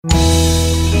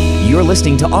You're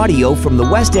listening to audio from the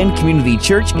West End Community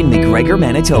Church in McGregor,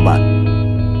 Manitoba.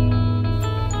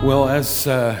 Well, as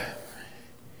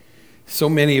so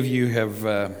many of you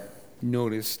have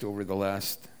noticed over the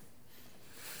last,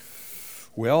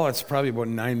 well, it's probably about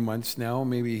 9 months now,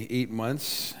 maybe 8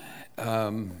 months,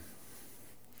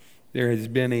 there's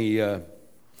been a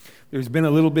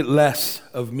little bit less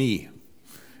of me.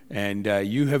 And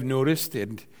you have noticed,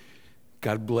 and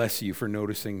God bless you for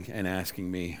noticing and asking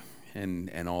me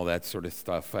and all that sort of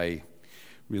stuff. I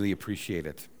really appreciate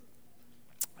it.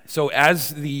 So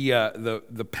as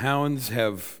the pounds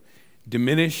have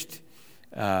diminished,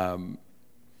 there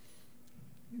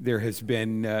has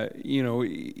been,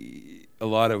 a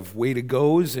lot of way to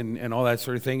goes and all that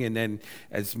sort of thing. And then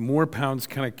as more pounds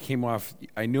kind of came off,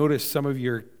 I noticed some of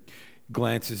your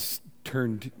glances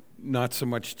turned not so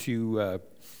much to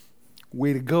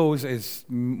way to goes as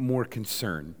more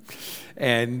concern.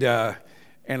 And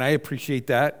I appreciate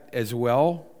that as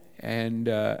well. And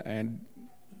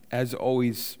as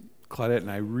always, Claudette and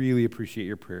I really appreciate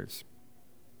your prayers.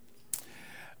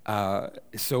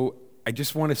 So I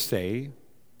just want to say,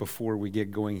 before we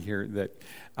get going here, that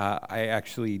I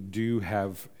actually do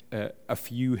have a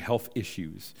few health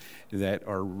issues that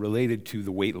are related to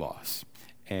the weight loss.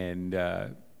 And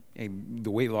the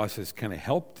weight loss has kind of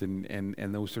helped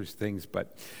and those sorts of things,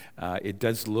 but it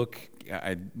does look,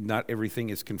 not everything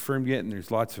is confirmed yet, and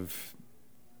there's lots of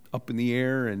up in the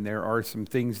air, and there are some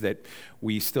things that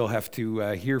we still have to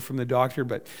hear from the doctor,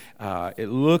 but it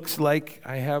looks like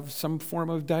I have some form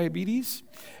of diabetes,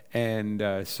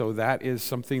 and so that is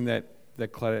something that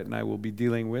Claudette and I will be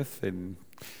dealing with, and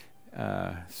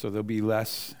so there'll be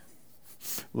less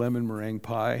lemon meringue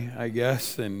pie, I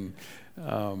guess, and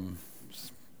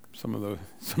some of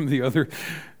the other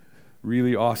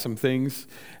really awesome things.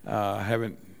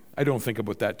 I don't think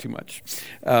about that too much.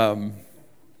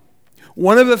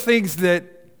 One of the things that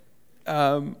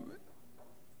I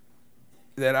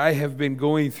have been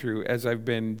going through as I've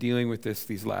been dealing with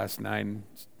these last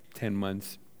 9-10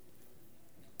 months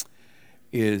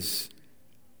is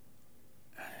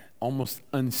almost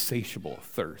insatiable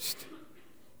thirst.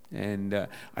 And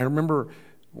I remember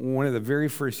one of the very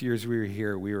first years we were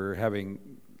here, we were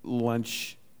having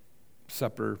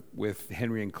supper with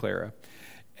Henry and Clara,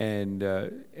 and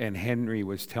Henry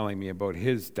was telling me about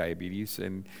his diabetes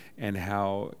and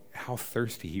how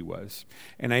thirsty he was,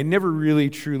 and I never really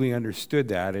truly understood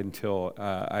that until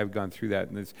I've gone through that.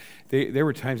 And there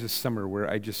were times this summer where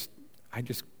I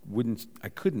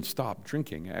couldn't stop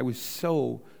drinking. I was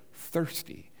so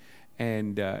thirsty,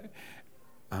 and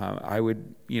I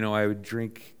would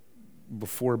drink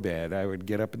before bed. I would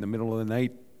get up in the middle of the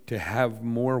night to have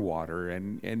more water,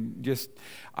 and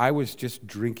I was just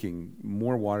drinking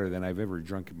more water than I've ever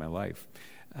drunk in my life,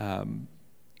 and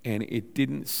it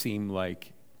didn't seem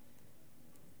like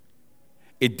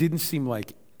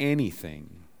anything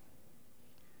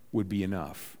would be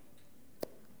enough.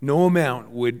 No amount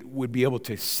would be able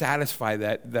to satisfy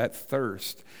that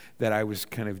thirst that I was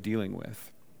kind of dealing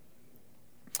with.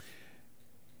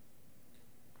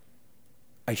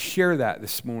 I share that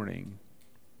this morning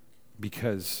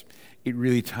because it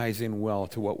really ties in well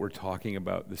to what we're talking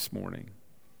about this morning.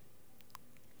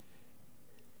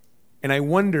 And I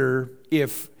wonder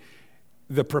if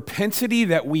the propensity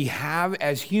that we have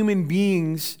as human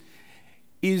beings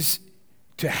is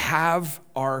to have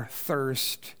our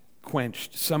thirst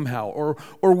quenched somehow, or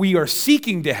we are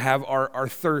seeking to have our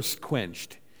thirst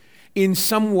quenched. In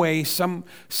some way,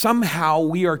 somehow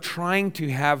we are trying to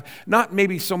have, not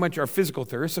maybe so much our physical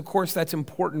thirst, of course that's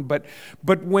important, but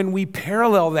when we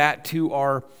parallel that to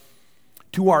our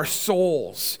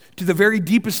souls, to the very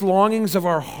deepest longings of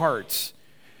our hearts,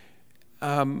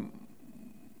 on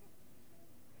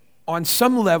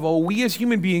some level, we as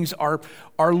human beings are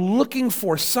looking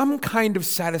for some kind of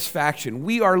satisfaction.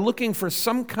 We are looking for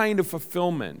some kind of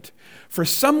fulfillment, for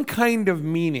some kind of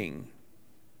meaning.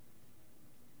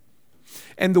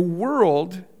 And the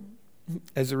world,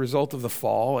 as a result of the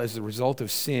fall, as a result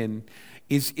of sin,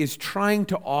 is trying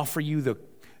to offer you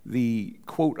the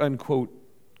quote-unquote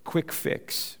quick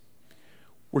fix.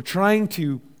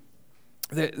 The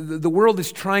world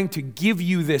is trying to give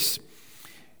you this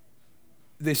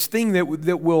thing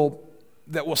that will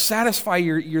satisfy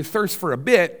your thirst for a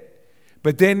bit,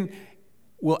 but then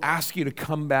will ask you to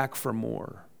come back for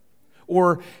more.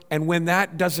 And when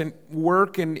that doesn't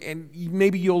work, and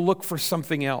maybe you'll look for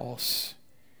something else.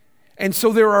 And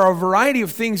so there are a variety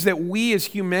of things that we as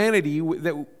humanity,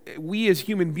 that we as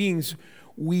human beings,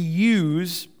 we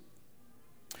use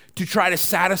to try to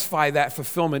satisfy that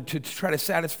fulfillment, to try to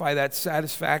satisfy that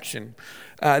satisfaction,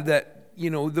 that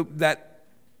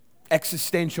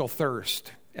existential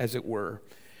thirst, as it were.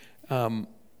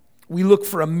 We look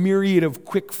for a myriad of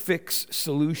quick fix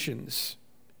solutions.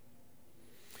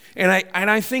 And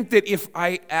I think that if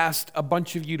I asked a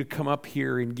bunch of you to come up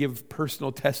here and give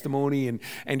personal testimony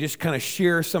and just kind of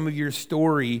share some of your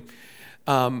story,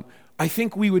 I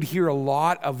think we would hear a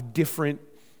lot of different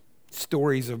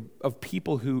stories of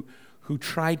people who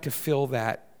tried to fill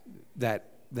that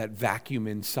vacuum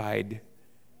inside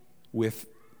with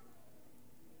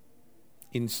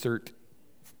insert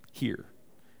here,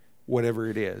 whatever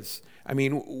it is. I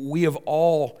mean, we have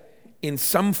all, in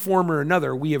some form or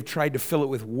another, we have tried to fill it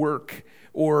with work,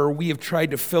 or we have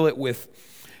tried to fill it with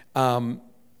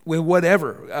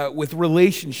whatever, with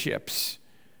relationships,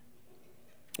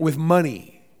 with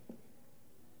money,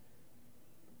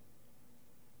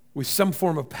 with some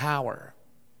form of power.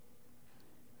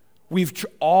 We've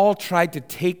all tried to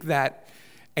take that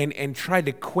and tried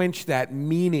to quench that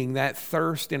meaning, that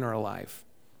thirst in our life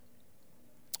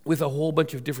with a whole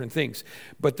bunch of different things.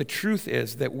 But the truth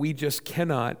is that we just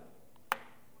cannot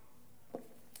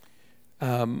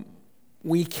find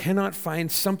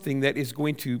something that is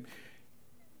going to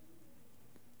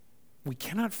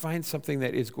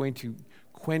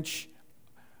quench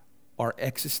our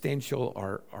existential,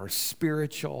 our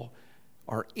spiritual,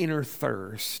 our inner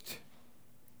thirst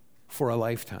for a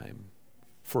lifetime,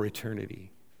 for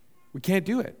eternity. We can't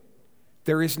do it.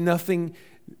 There is nothing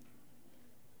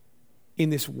in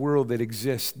this world that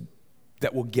exists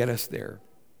that will get us there.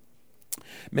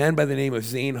 A man by the name of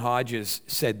Zane Hodges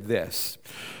said this.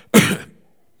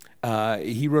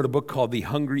 He wrote a book called The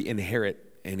Hungry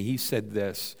Inherit, and he said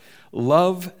this: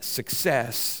 love,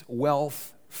 success,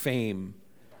 wealth, fame,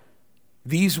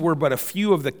 these were but a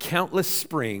few of the countless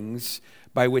springs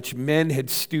by which men had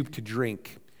stooped to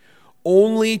drink,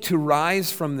 only to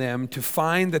rise from them to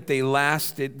find that they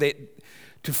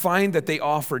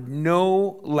offered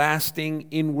no lasting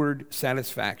inward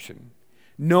satisfaction,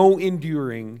 no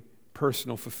enduring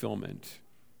personal fulfillment.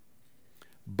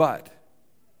 But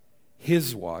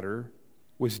his water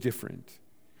was different.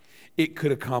 It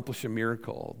could accomplish a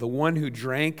miracle. The one who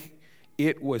drank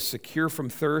it was secure from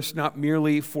thirst, not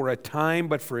merely for a time,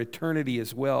 but for eternity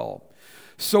as well.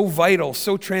 So vital,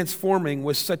 so transforming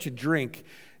was such a drink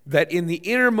that in the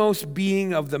innermost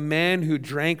being of the man who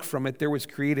drank from it, there was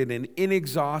created an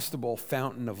inexhaustible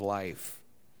fountain of life.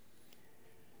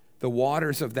 The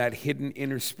waters of that hidden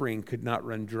inner spring could not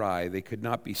run dry. They could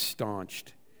not be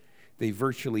staunched. They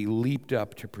virtually leaped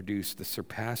up to produce the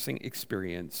surpassing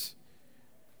experience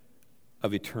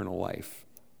of eternal life.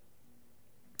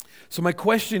 So my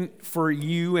question for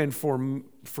you and for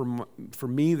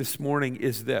me this morning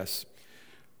is this.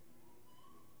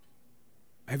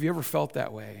 Have you ever felt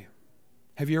that way?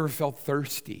 Have you ever felt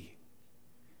thirsty?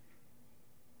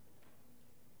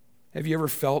 Have you ever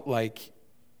felt like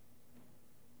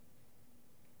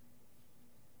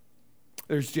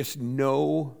there's just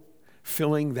no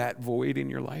filling that void in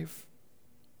your life?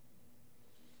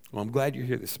 Well, I'm glad you're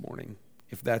here this morning,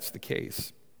 if that's the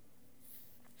case.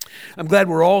 I'm glad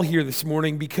we're all here this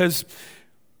morning because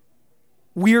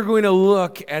we are going to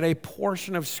look at a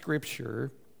portion of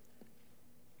Scripture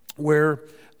where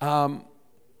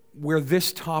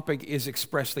this topic is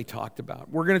expressly talked about.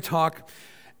 We're going to talk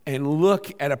and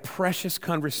look at a precious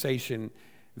conversation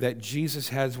that Jesus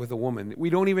has with a woman. We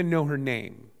don't even know her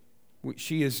name.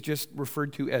 She is just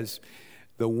referred to as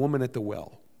the woman at the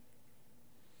well.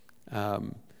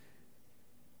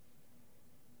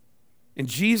 And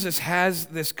Jesus has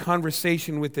this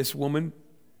conversation with this woman,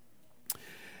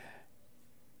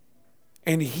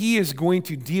 and he is going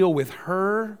to deal with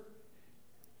her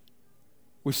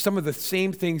with some of the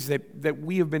same things that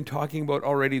we have been talking about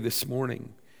already this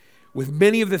morning, with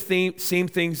many of the same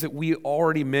things that we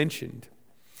already mentioned.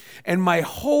 And my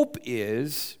hope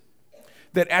is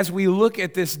that as we look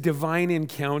at this divine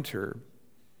encounter,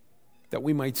 that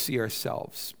we might see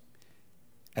ourselves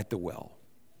at the well,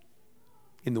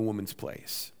 in the woman's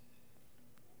place.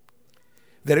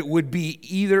 That it would be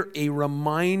either a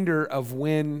reminder of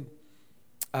when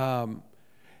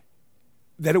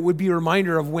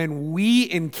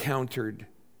we encountered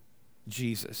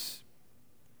Jesus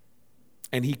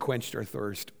and he quenched our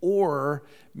thirst, or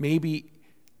maybe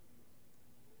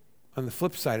on the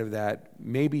flip side of that,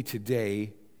 maybe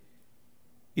today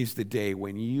is the day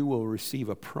when you will receive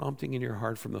a prompting in your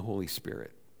heart from the Holy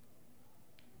Spirit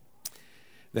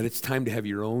that it's time to have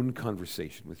your own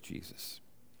conversation with Jesus.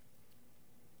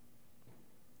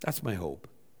 That's my hope.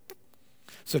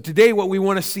 So today what we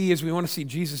want to see is we want to see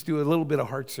Jesus do a little bit of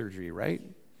heart surgery, right?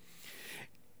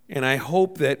 And I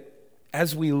hope that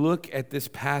as we look at this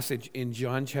passage in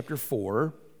John chapter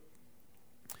 4,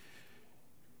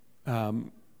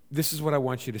 this is what I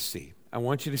want you to see. I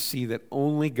want you to see that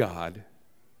only God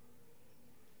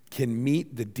can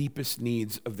meet the deepest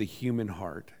needs of the human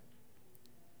heart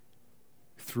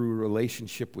through a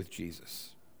relationship with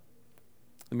Jesus.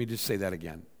 Let me just say that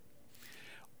again.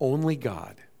 Only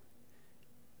God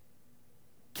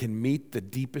can meet the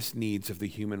deepest needs of the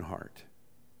human heart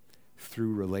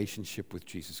through relationship with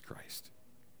Jesus Christ.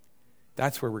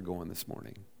 That's where we're going this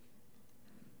morning.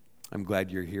 I'm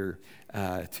glad you're here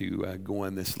to go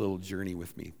on this little journey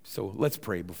with me. So let's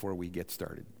pray before we get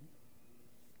started.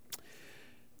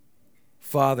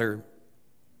 Father,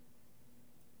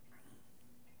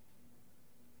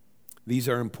 these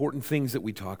are important things that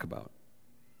we talk about.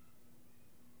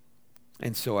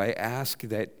 And so I ask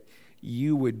that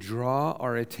you would draw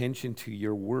our attention to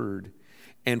your word.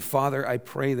 And Father, I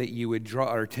pray that you would draw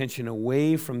our attention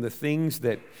away from the things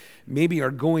that maybe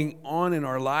are going on in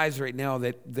our lives right now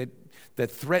that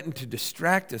threaten to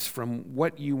distract us from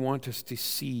what you want us to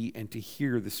see and to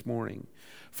hear this morning.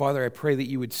 Father, I pray that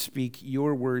you would speak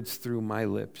your words through my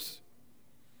lips,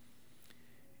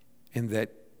 and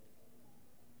that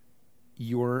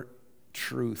your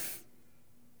truth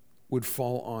would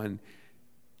fall on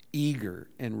eager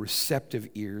and receptive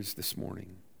ears this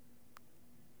morning.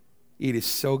 It is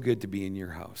so good to be in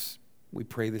your house. We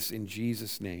pray this in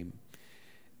Jesus' name.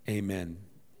 Amen.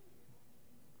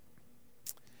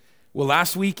 Well,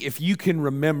 last week, if you can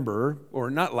remember, or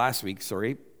not last week,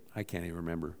 sorry, I can't even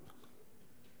remember.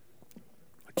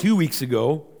 2 weeks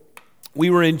ago, we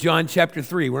were in John chapter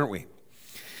 3, weren't we?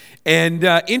 And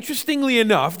interestingly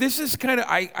enough, this is kind of,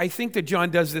 I think that John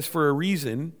does this for a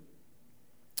reason.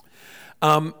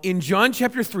 In John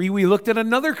chapter 3, we looked at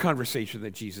another conversation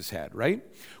that Jesus had, right?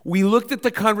 We looked at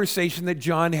the conversation that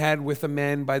John had with a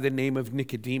man by the name of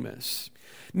Nicodemus.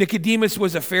 Nicodemus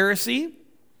was a Pharisee.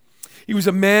 He was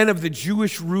a man of the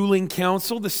Jewish ruling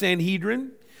council, the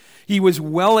Sanhedrin. He was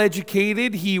well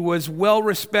educated. He was well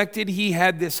respected. He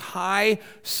had this high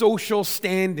social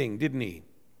standing, didn't he?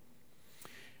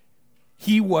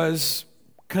 He was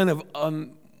kind of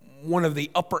one of the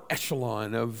upper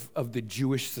echelon of the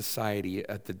Jewish society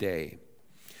at the day.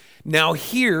 Now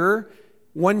here,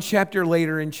 one chapter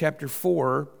later in chapter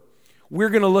 4, we're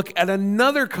going to look at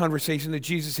another conversation that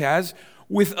Jesus has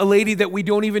with a lady that we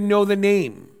don't even know the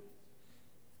name.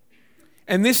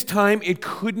 And this time, it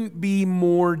couldn't be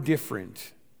more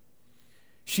different.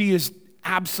 She is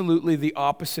absolutely the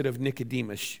opposite of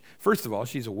Nicodemus. First of all,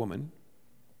 she's a woman.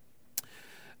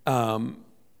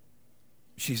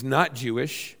 She's not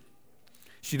Jewish.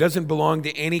 She doesn't belong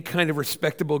to any kind of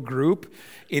respectable group.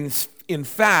 In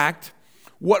fact,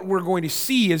 what we're going to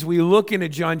see as we look into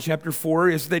John chapter 4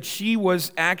 is that she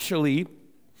was actually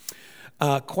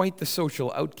quite the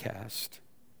social outcast.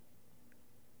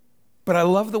 But I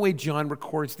love the way John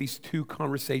records these two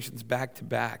conversations back to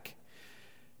back.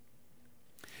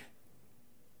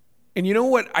 And you know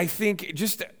what I think,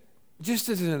 just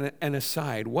as an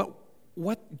aside,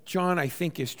 what John, I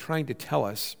think, is trying to tell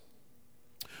us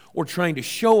or trying to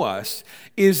show us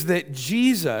is that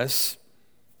Jesus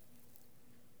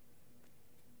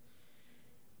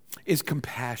is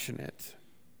compassionate.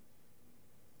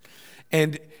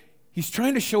 And he's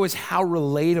trying to show us how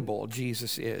relatable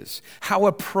Jesus is, how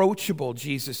approachable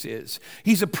Jesus is.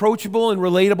 He's approachable and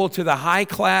relatable to the high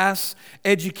class,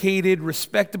 educated,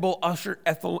 respectable usher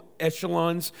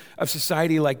echelons of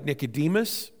society like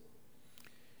Nicodemus.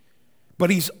 But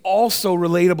he's also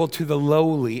relatable to the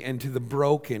lowly and to the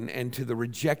broken and to the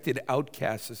rejected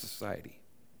outcasts of society.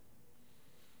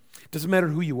 Doesn't matter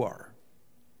who you are.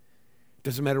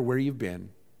 Doesn't matter where you've been.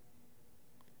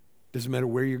 Doesn't matter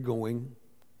where you're going.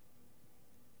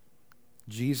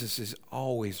 Jesus is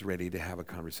always ready to have a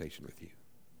conversation with you.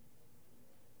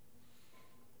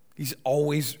 He's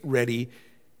always ready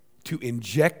to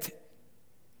inject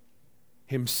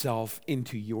himself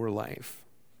into your life.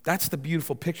 That's the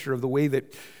beautiful picture of the way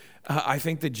that I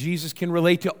think that Jesus can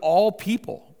relate to all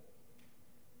people.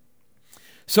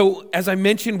 So, as I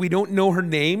mentioned, we don't know her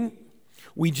name.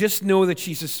 We just know that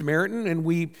she's a Samaritan, and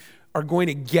we are going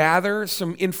to gather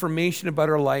some information about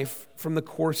her life from the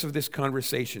course of this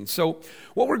conversation. So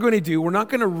what we're going to do, we're not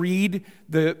going to read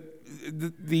the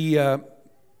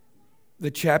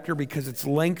chapter because it's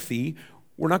lengthy.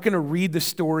 We're not going to read the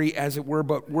story as it were,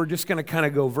 but we're just going to kind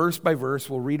of go verse by verse.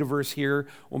 We'll read a verse here,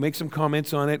 we'll make some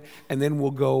comments on it, and then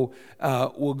we'll go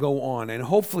on. And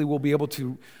hopefully we'll be able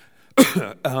to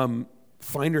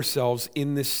find ourselves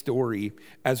in this story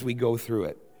as we go through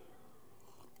it.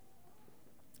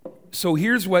 So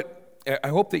here's what, I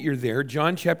hope that you're there,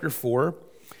 John chapter 4.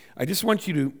 I just want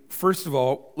you to, first of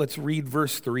all, let's read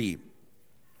verse 3.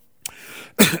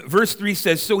 Verse 3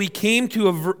 says, "So he came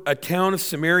to a town of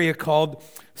Samaria called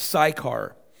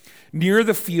Sychar, near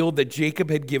the field that Jacob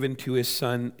had given to his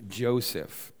son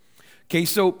Joseph." Okay,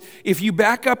 so if you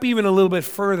back up even a little bit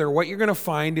further, what you're going to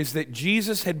find is that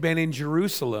Jesus had been in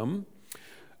Jerusalem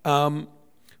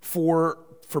for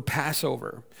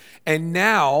Passover. And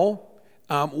now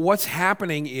what's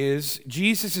happening is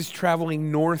Jesus is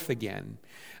traveling north again.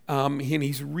 And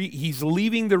he's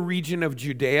leaving the region of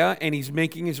Judea, and he's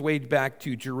making his way back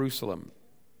to Jerusalem.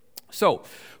 So,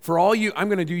 for all you, I'm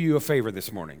going to do you a favor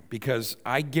this morning, because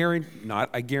I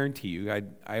guarantee you,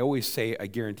 I always say I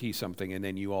guarantee something, and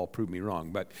then you all prove me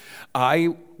wrong, but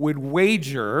I would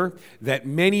wager that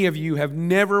many of you have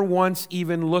never once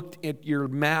even looked at your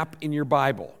map in your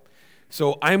Bible.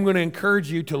 So I'm going to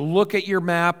encourage you to look at your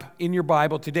map in your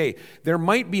Bible today. There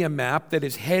might be a map that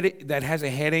has a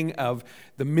heading of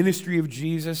the ministry of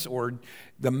Jesus, or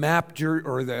the map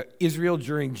or the Israel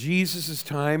during Jesus'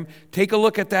 time. Take a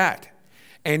look at that.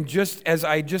 And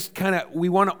we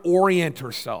want to orient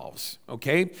ourselves,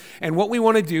 okay? And what we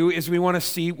want to do is we want to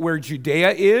see where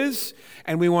Judea is,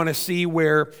 and we want to see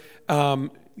where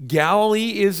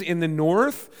Galilee is in the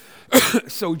north.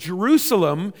 So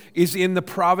Jerusalem is in the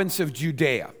province of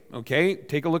Judea, okay?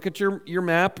 Take a look at your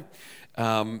map.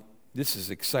 This is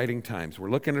exciting times.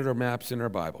 We're looking at our maps in our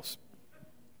Bibles.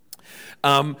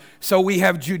 So we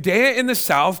have Judea in the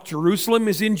south. Jerusalem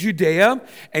is in Judea,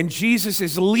 and Jesus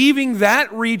is leaving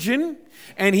that region,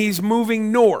 and he's moving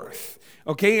north.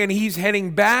 Okay, and he's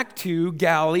heading back to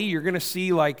Galilee. You're going to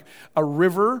see like a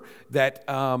river that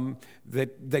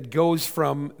goes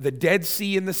from the Dead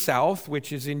Sea in the south,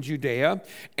 which is in Judea,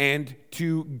 and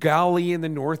to Galilee in the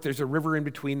north. There's a river in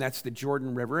between. That's the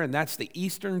Jordan River, and that's the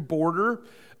eastern border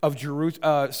of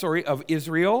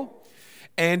Israel.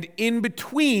 And in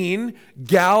between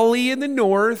Galilee in the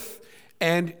north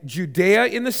and Judea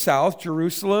in the south,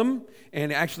 Jerusalem.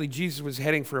 And actually, Jesus was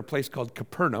heading for a place called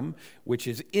Capernaum, which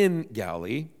is in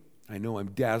Galilee. I know I'm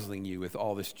dazzling you with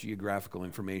all this geographical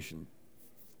information.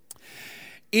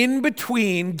 In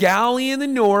between Galilee in the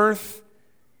north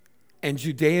and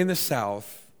Judea in the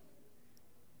south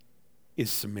is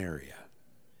Samaria,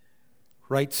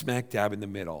 right smack dab in the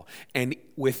middle. And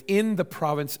within the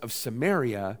province of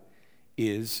Samaria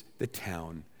is the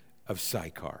town of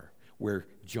Sychar, where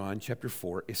John chapter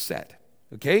 4 is set.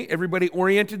 Okay, everybody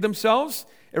oriented themselves?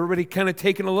 Everybody kind of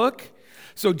taking a look?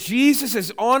 So Jesus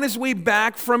is on his way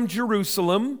back from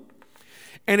Jerusalem,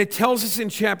 and it tells us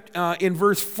in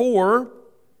verse 4,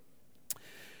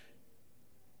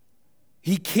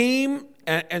 he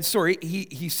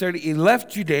said he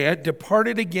left Judea,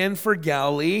 departed again for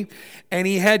Galilee, and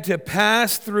he had to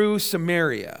pass through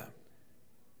Samaria.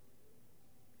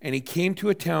 And he came to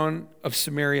a town of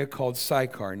Samaria called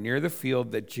Sychar, near the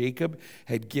field that Jacob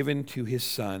had given to his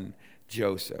son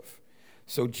Joseph.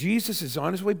 So Jesus is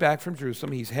on his way back from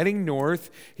Jerusalem. He's heading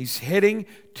north. He's heading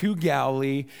to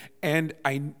Galilee. And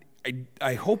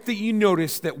I hope that you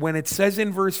notice that when it says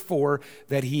in verse 4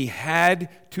 that he had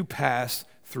to pass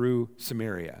through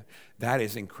Samaria, that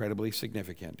is incredibly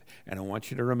significant. And I want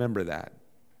you to remember that.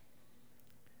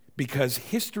 Because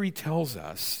history tells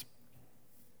us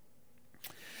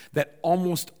that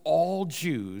almost all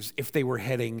Jews, if they were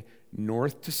heading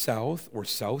north to south or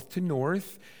south to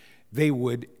north, they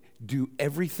would do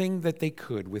everything that they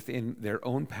could within their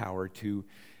own power to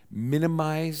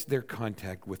minimize their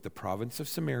contact with the province of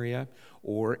Samaria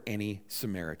or any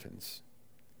Samaritans.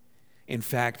 In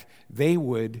fact, they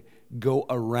would go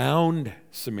around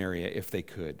Samaria if they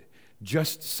could,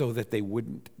 just so that they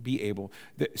wouldn't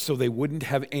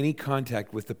have any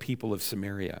contact with the people of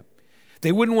Samaria.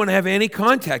 They wouldn't want to have any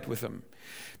contact with them.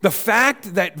 The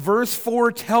fact that verse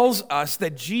 4 tells us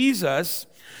that Jesus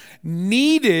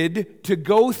needed to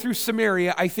go through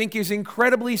Samaria, I think, is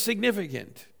incredibly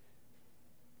significant.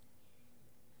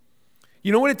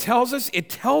 You know what it tells us? It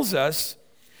tells us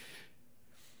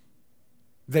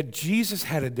that Jesus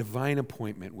had a divine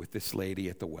appointment with this lady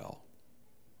at the well.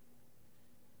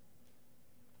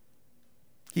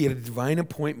 He had a divine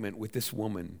appointment with this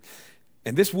woman.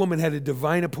 And this woman had a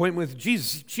divine appointment with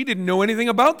Jesus. She didn't know anything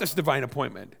about this divine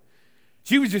appointment.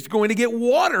 She was just going to get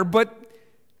water, but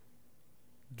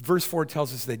verse 4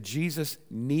 tells us that Jesus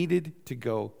needed to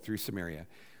go through Samaria.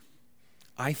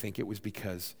 I think it was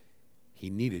because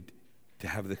he needed to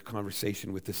have the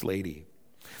conversation with this lady.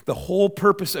 The whole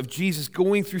purpose of Jesus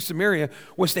going through Samaria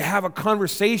was to have a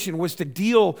conversation, was to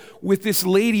deal with this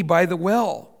lady by the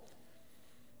well.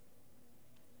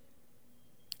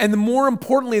 And the more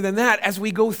importantly than that, as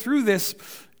we go through this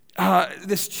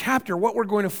chapter, what we're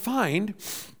going to find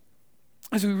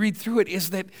as we read through it is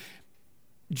that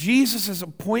Jesus'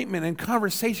 appointment and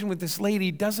conversation with this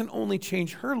lady doesn't only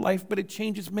change her life, but it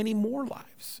changes many more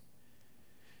lives.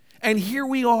 And here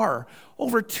we are,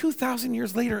 over 2,000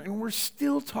 years later, and we're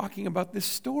still talking about this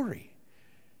story.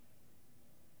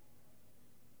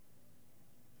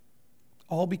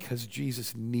 All because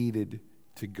Jesus needed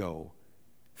to go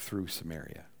through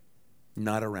Samaria.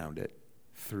 Not around it,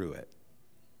 through it.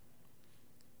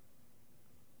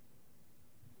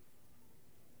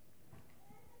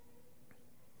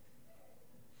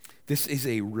 This is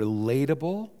a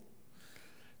relatable,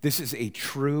 this is a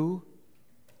true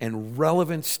and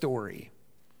relevant story.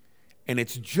 And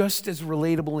it's just as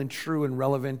relatable and true and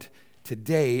relevant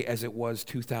today as it was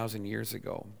 2,000 years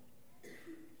ago.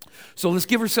 So let's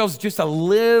give ourselves just a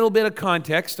little bit of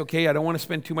context, okay? I don't want to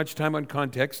spend too much time on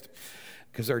context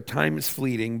because our time is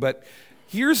fleeting, but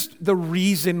here's the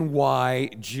reason why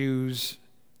Jews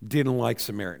didn't like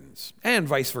Samaritans, and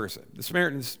vice versa. The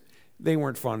Samaritans, they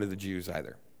weren't fond of the Jews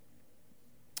either.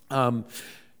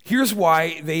 Here's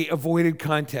why they avoided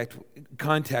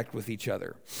contact with each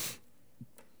other.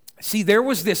 See, there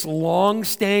was this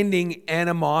long-standing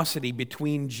animosity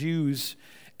between Jews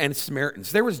and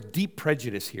Samaritans. There was deep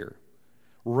prejudice here,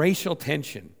 racial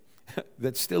tension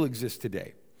that still exists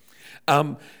today.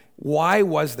 Why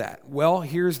was that? Well,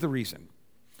 here's the reason.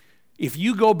 If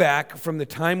you go back from the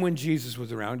time when Jesus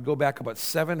was around, go back about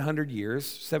 700 years,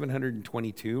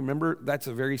 722. Remember, that's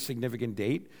a very significant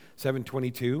date,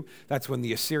 722. That's when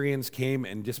the Assyrians came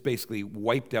and just basically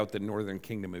wiped out the northern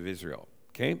kingdom of Israel.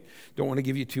 Okay? Don't want to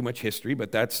give you too much history,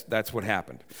 but that's what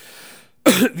happened.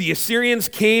 The Assyrians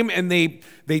came and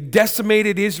they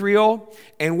decimated Israel,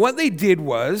 and what they did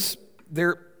was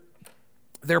their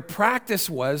practice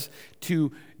was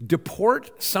to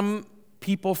deport some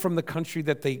people from the country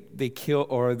that they kill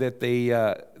or that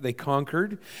they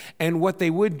conquered, and what they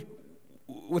would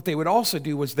also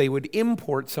do was they would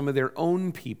import some of their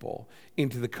own people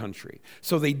into the country.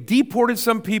 So they deported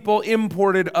some people,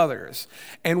 imported others,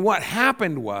 and what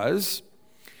happened was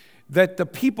that the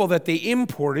people that they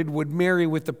imported would marry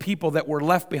with the people that were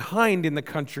left behind in the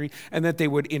country, and that they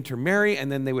would intermarry,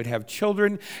 and then they would have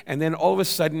children, and then all of a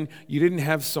sudden you didn't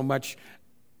have so much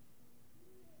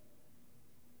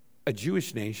a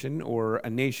Jewish nation or a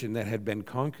nation that had been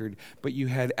conquered, but you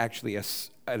had actually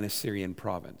an Assyrian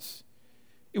province.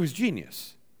 It was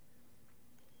genius.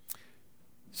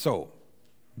 So,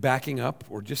 backing up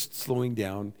or just slowing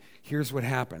down, here's what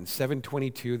happens.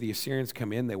 722, the Assyrians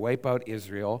come in, they wipe out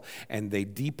Israel, and they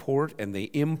deport and they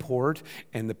import,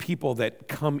 and the people that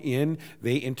come in,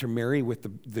 they intermarry with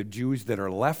the Jews that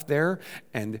are left there,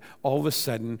 and all of a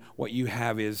sudden what you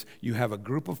have is you have a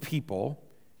group of people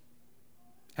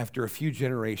after a few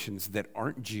generations that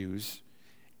aren't Jews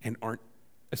and aren't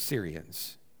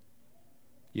Assyrians.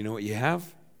 You know what you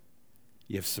have?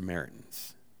 You have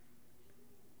Samaritans.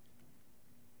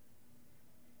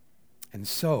 And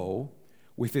so,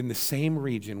 within the same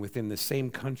region, within the same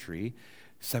country,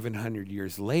 700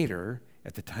 years later,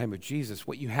 at the time of Jesus,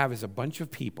 what you have is a bunch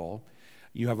of people.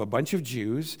 You have a bunch of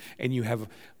Jews, and you have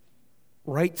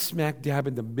right smack dab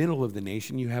in the middle of the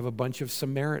nation, you have a bunch of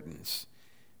Samaritans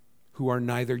who are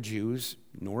neither Jews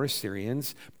nor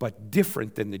Assyrians, but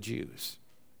different than the Jews.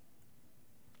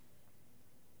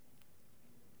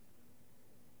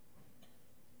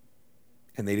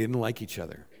 And they didn't like each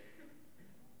other.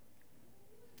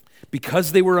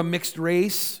 Because they were a mixed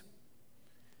race,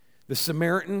 the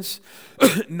Samaritans,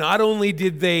 not only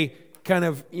did they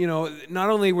not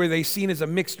only were they seen as a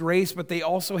mixed race, but they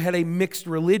also had a mixed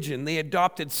religion. They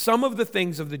adopted some of the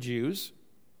things of the Jews,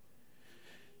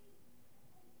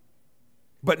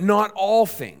 but not all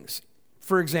things.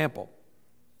 For example,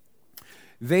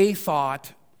 they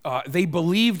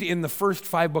believed in the first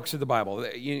 5 books of the Bible.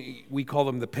 We call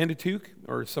them the Pentateuch,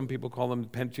 or some people call them the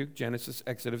Pentateuch: Genesis,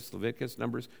 Exodus, Leviticus,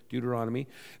 Numbers, Deuteronomy.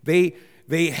 They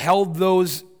held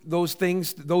those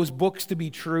things, those books to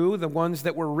be true, the ones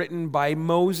that were written by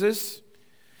Moses.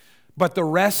 But the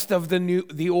rest of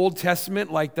the Old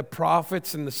Testament, like the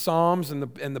prophets and the Psalms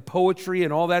and the poetry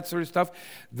and all that sort of stuff,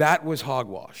 that was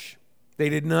hogwash. They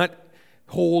did not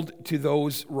hold to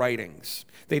those writings.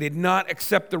 They did not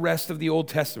accept the rest of the Old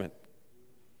Testament.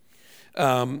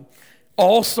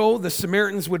 Also, the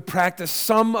Samaritans would practice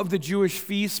some of the Jewish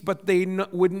feasts, but they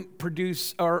wouldn't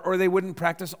they wouldn't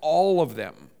practice all of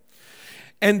them.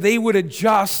 And they would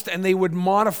adjust and they would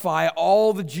modify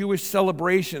all the Jewish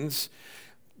celebrations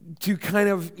to kind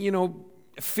of,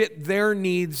 fit their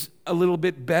needs a little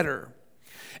bit better.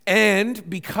 And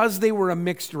because they were a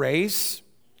mixed race,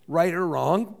 right or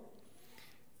wrong,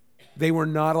 they were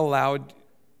not allowed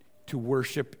to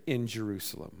worship in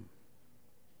Jerusalem.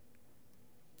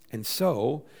 And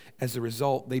so, as a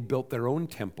result, they built their own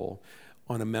temple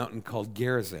on a mountain called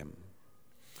Gerizim.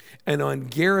 And on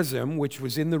Gerizim, which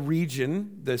was in the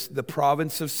region, the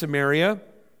province of Samaria,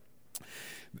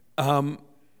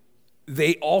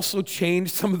 they also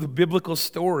changed some of the biblical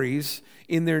stories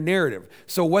in their narrative.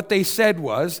 So what they said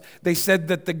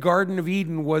that the Garden of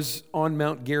Eden was on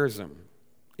Mount Gerizim.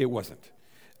 It wasn't.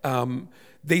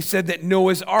 They said that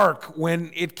Noah's Ark,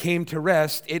 when it came to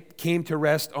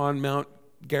rest on Mount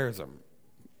Gerizim.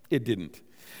 It didn't.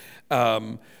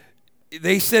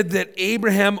 They said that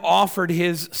Abraham offered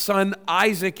his son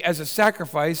Isaac as a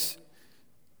sacrifice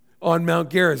on Mount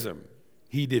Gerizim.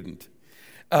 He didn't.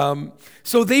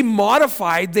 So they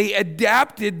modified, they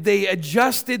adapted, they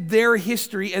adjusted their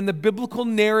history and the biblical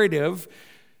narrative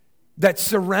that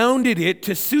surrounded it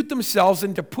to suit themselves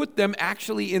and to put them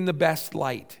actually in the best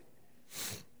light.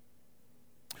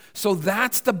 So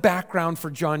that's the background for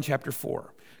John chapter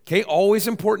 4. Okay, always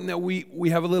important that we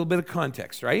have a little bit of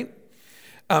context, right?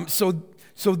 So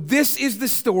this is the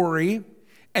story,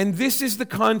 and this is the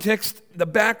context, the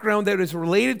background that is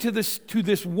related to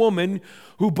this woman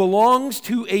who belongs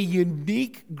to a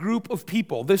unique group of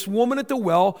people. This woman at the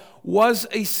well was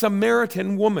a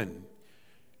Samaritan woman.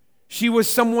 She was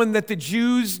someone that the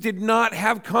Jews did not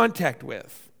have contact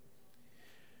with.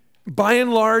 By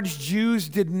and large, Jews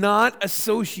did not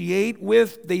associate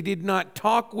with, they did not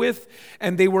talk with,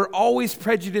 and they were always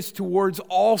prejudiced towards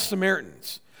all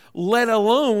Samaritans, let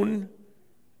alone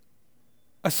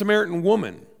a Samaritan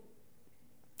woman.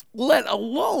 Let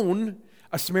alone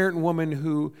a Samaritan woman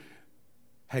who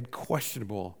had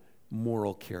questionable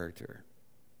moral character.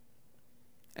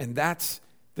 And that's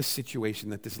the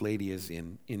situation that this lady is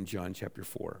in John chapter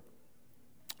 4.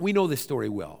 We know this story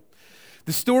well.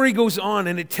 The story goes on,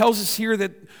 and it tells us here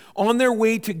that on their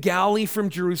way to Galilee from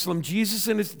Jerusalem, Jesus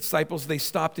and his disciples, they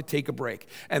stop to take a break.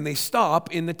 And they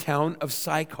stop in the town of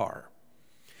Sychar.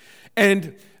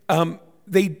 And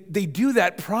they do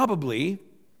that probably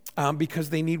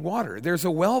because they need water. There's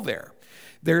a well there.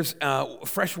 There's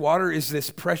fresh water is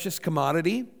this precious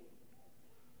commodity.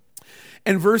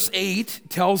 And verse 8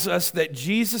 tells us that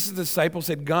Jesus' disciples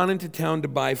had gone into town to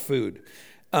buy food.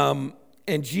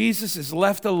 And Jesus is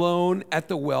left alone at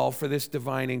the well for this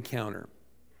divine encounter.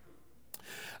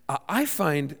 I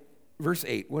find, verse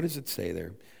 8, what does it say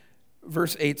there?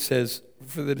 Verse 8 says,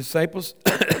 for the disciples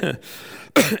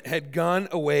had gone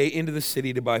away into the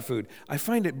city to buy food. I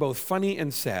find it both funny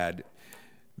and sad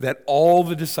that all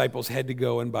the disciples had to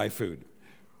go and buy food.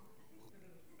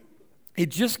 It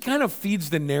just kind of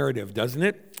feeds the narrative, doesn't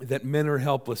it? That men are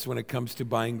helpless when it comes to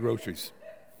buying groceries.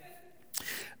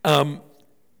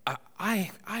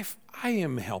 I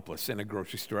am helpless in a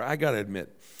grocery store, I got to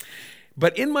admit.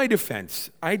 But in my defense,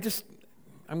 I'm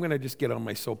going to just get on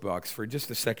my soapbox for just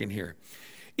a second here.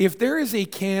 If there is a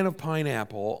can of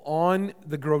pineapple on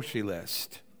the grocery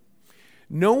list,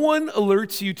 no one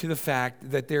alerts you to the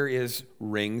fact that there is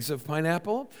rings of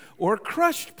pineapple or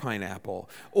crushed pineapple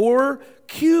or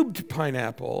cubed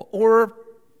pineapple or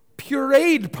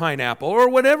pureed pineapple or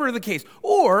whatever the case,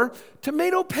 or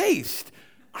tomato paste,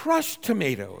 crushed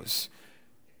tomatoes,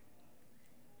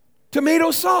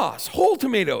 tomato sauce, whole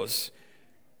tomatoes,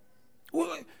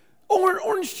 or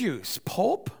orange juice,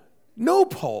 pulp, no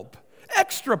pulp,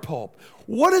 extra pulp.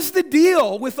 What is the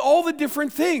deal with all the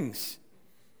different things?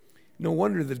 No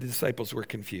wonder the disciples were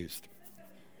confused.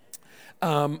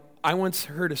 I once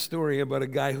heard a story about a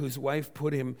guy whose wife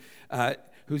told him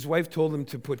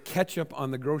to put ketchup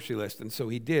on the grocery list, and so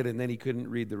he did, and then he couldn't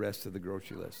read the rest of the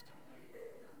grocery list.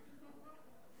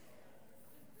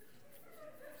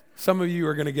 Some of you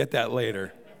are going to get that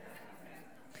later.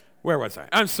 Where was I?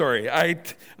 I'm sorry.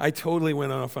 I totally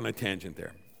went off on a tangent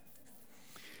there.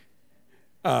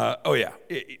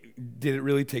 Did it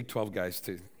really take 12 guys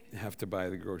to have to buy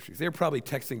the groceries? They're probably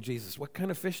texting Jesus, what kind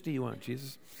of fish do you want,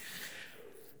 Jesus?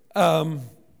 So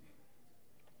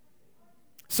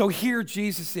here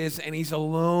Jesus is, and he's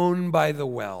alone by the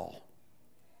well.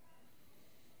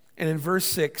 And in verse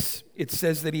 6, it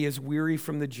says that he is weary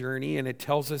from the journey, and it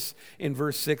tells us in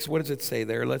verse 6, what does it say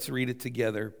there? Let's read it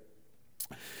together.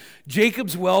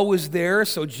 Jacob's well was there,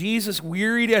 so Jesus,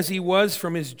 wearied as he was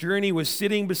from his journey, was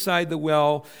sitting beside the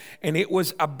well, and it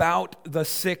was about the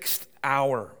 6th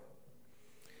hour.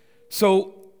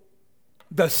 So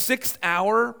the 6th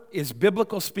hour is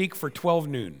biblical speak for 12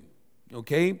 noon,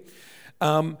 okay?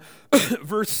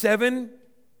 Verse 7,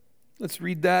 let's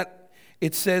read that.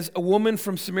 It says, a woman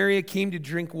from Samaria came to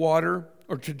drink water,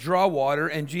 or to draw water,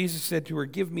 and Jesus said to her,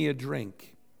 give me a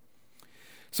drink.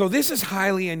 So this is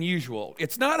highly unusual.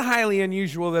 It's not highly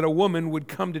unusual that a woman would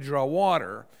come to draw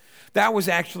water. That was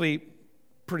actually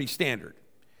pretty standard.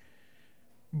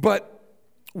 But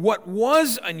what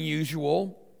was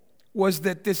unusual was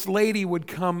that this lady would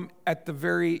come at the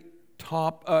very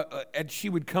top, and she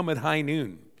would come at high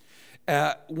noon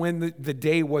when the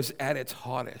day was at its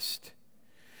hottest.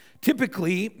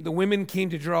 Typically, the women came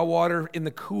to draw water in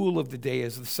the cool of the day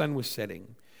as the sun was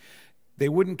setting. They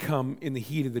wouldn't come in the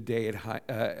heat of the day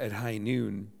at high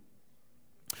noon.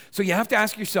 So you have to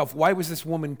ask yourself, why was this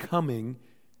woman coming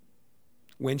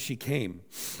when she came?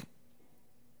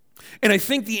 And I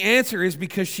think the answer is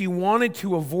because she wanted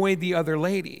to avoid the other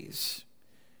ladies.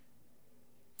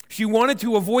 She wanted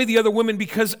to avoid the other women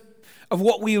because of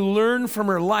what we learn from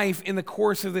her life in the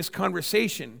course of this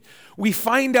conversation. We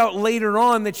find out later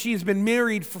on that she has been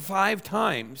married for 5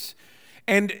 times,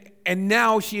 and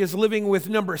now she is living with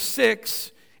number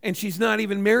 6, and she's not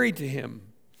even married to him.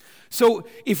 So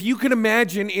if you can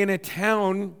imagine in a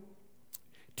town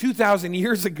 2,000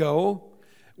 years ago,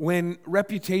 when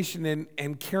reputation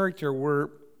and character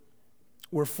were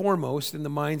foremost in the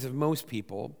minds of most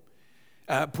people,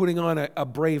 putting on a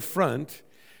brave front,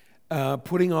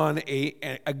 putting on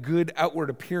a good outward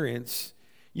appearance,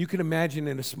 you can imagine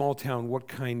in a small town what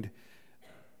kind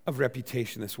of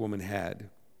reputation this woman had.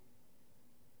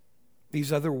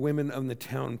 These other women in the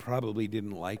town probably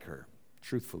didn't like her,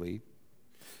 truthfully.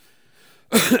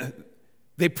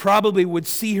 They probably would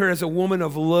see her as a woman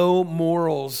of low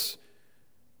morals,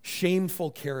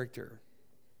 shameful character.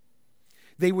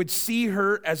 They would see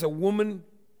her as a woman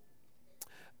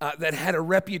that had a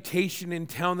reputation in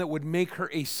town that would make her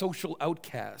a social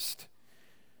outcast.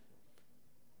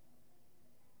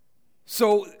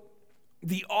 So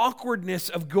the awkwardness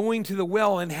of going to the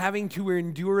well and having to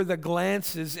endure the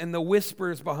glances and the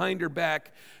whispers behind her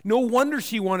back, no wonder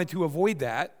she wanted to avoid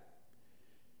that.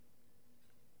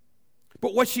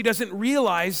 But what she doesn't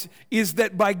realize is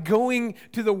that by going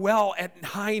to the well at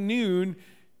high noon,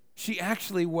 she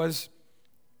actually was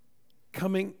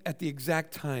coming at the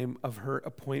exact time of her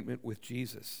appointment with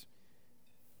Jesus.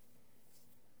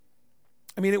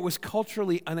 I mean, it was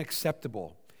culturally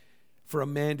unacceptable for a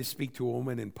man to speak to a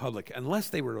woman in public unless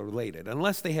they were related,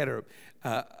 unless they had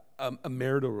a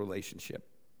marital relationship.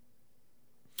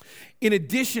 In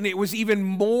addition, it was even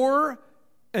more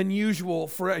unusual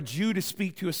for a Jew to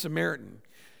speak to a Samaritan.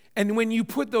 And when you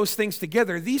put those things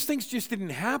together, these things just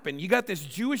didn't happen. You got this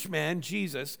Jewish man,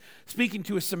 Jesus, speaking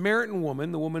to a Samaritan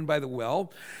woman, the woman by the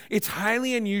well. It's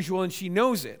highly unusual, and she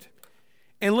knows it.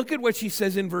 And look at what she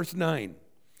says in verse 9.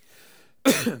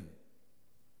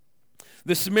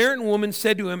 The Samaritan woman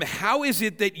said to him, "How is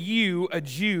it that you, a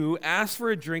Jew, ask for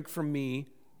a drink from me,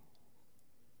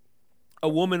 a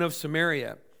woman of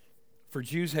Samaria?" For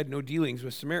Jews had no dealings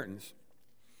with Samaritans.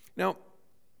 Now,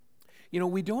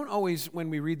 we don't always, when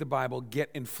we read the Bible,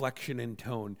 get inflection in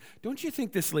tone. Don't you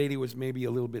think this lady was maybe a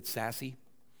little bit sassy?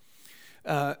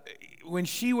 When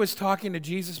she was talking to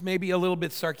Jesus, maybe a little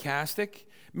bit sarcastic.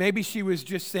 Maybe she was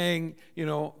just saying,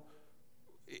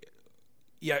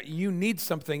 yeah, you need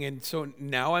something, and so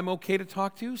now I'm okay to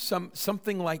talk to you?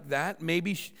 Something like that.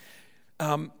 Maybe.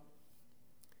 But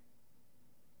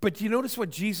do you notice what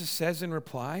Jesus says in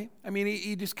reply? I mean,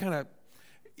 he just kind of,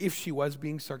 if she was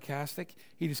being sarcastic,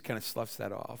 he just kind of sloughs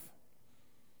that off.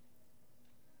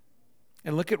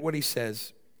 And look at what he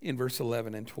says in verse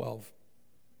 11 and 12.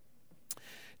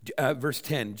 Verse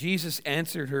 10, Jesus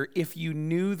answered her, "If you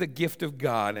knew the gift of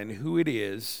God and who it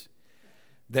is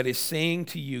that is saying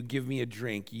to you, 'Give me a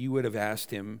drink,' you would have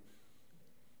asked him,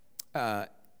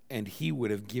 and he would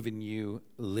have given you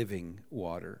living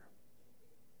water."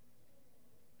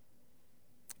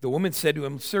 The woman said to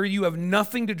him, "Sir, you have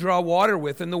nothing to draw water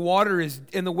with, and the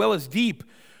well is deep.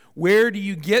 Where do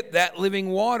you get that living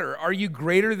water? Are you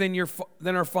greater than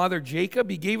our father Jacob?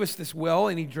 He gave us this well,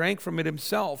 and he drank from it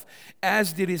himself,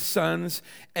 as did his sons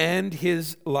and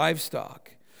his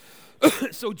livestock."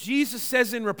 So Jesus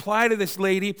says in reply to this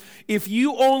lady, if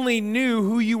you only knew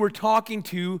who you were talking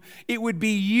to, it would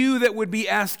be you that would be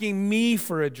asking me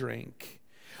for a drink.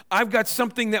 I've got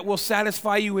something that will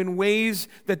satisfy you in ways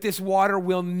that this water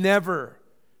will never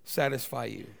satisfy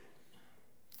you.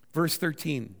 Verse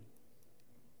 13.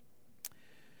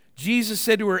 Jesus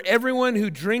said to her, "Everyone who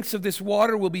drinks of this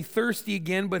water will be thirsty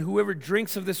again, but whoever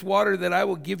drinks of this water that I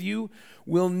will give you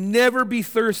will never be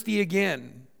thirsty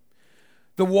again.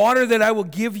 The water that I will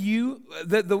give you,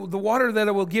 the water that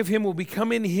I will give him will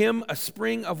become in him a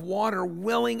spring of water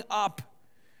welling up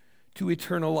to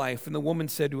eternal life." And the woman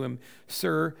said to him,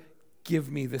 "Sir, give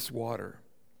me this water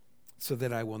so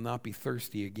that I will not be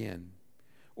thirsty again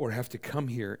or have to come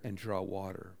here and draw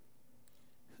water."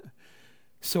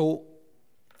 So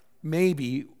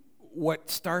maybe what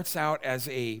starts out as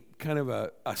a kind of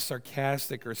a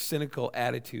sarcastic or cynical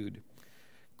attitude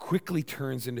quickly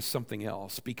turns into something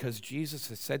else because Jesus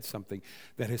has said something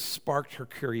that has sparked her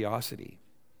curiosity.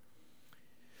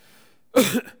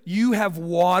 You have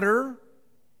water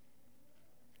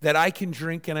that I can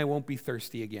drink and I won't be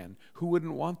thirsty again. Who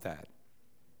wouldn't want that?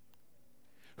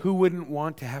 Who wouldn't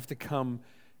want to have to come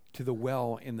to the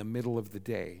well in the middle of the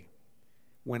day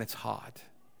when it's hot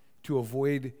to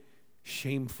avoid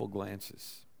shameful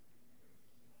glances?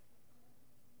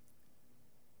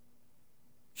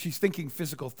 She's thinking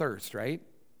physical thirst, right?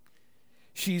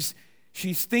 She's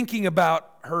thinking about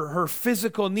her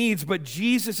physical needs, but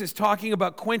Jesus is talking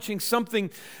about quenching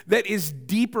something that is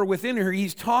deeper within her.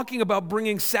 He's talking about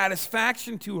bringing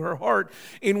satisfaction to her heart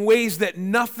in ways that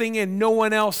nothing and no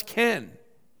one else can.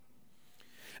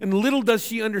 And little does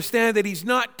she understand that he's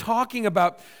not talking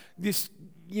about this,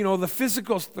 the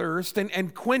physical thirst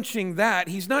and quenching that.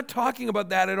 He's not talking about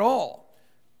that at all.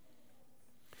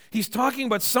 He's talking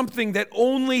about something that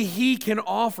only he can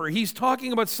offer. He's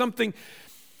talking about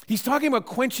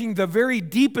quenching the very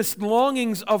deepest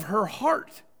longings of her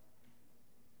heart.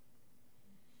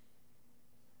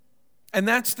 And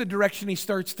that's the direction he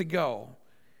starts to go.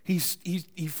 He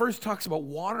first talks about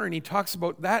water, and he talks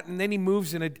about that, and then he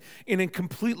moves in a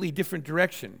completely different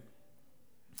direction.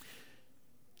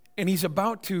 And he's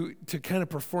about to kind of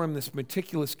perform this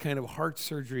meticulous kind of heart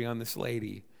surgery on this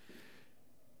lady.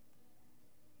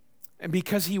 And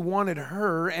because he wanted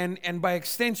her, and by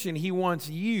extension, he wants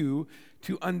you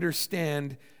to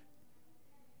understand,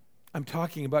 I'm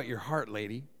talking about your heart,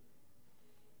 lady.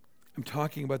 I'm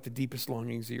talking about the deepest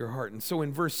longings of your heart. And so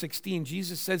in verse 16,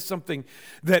 Jesus says something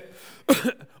that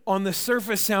on the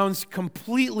surface sounds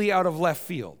completely out of left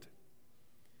field.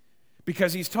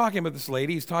 Because he's talking about this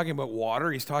lady, he's talking about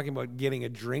water, he's talking about getting a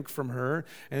drink from her,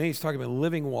 and then he's talking about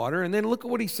living water. And then look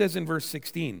at what he says in verse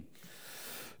 16.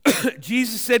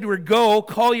 Jesus said to her, "Go,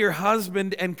 call your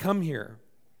husband and come here."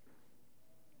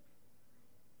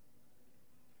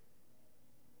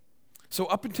 So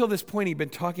up until this point, he'd been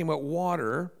talking about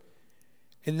water,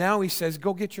 and now he says,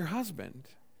 "Go get your husband."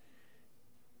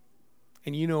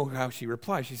 And you know how she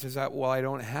replies. She says, "Well, I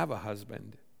don't have a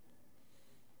husband."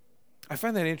 I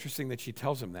find that interesting that she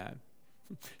tells him that.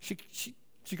 She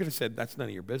could have said, "That's none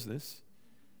of your business."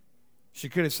 She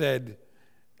could have said,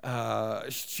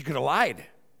 she could have lied.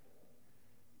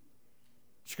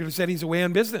 She could have said he's away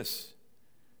on business.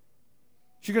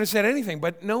 She could have said anything,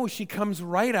 but no, she comes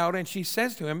right out and she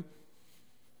says to him,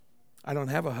 "I don't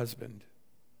have a husband."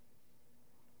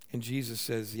 And Jesus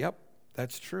says, "Yep,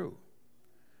 that's true.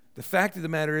 The fact of the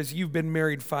matter is you've been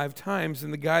married 5 times,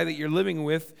 and the guy that you're living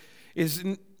with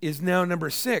is now number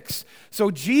 6.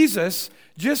 So Jesus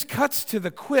just cuts to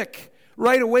the quick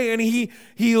right away, and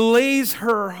he lays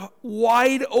her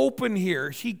wide open here.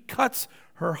 He cuts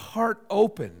her heart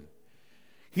open.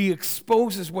 He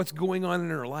exposes what's going on in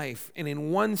her life. And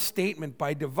in one statement,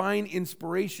 by divine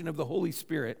inspiration of the Holy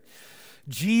Spirit,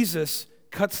 Jesus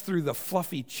cuts through the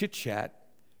fluffy chit-chat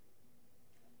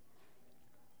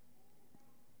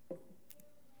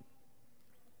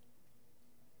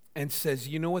and says,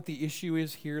 "You know what the issue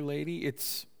is here, lady?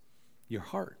 It's your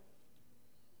heart.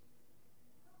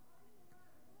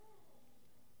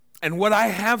 And what I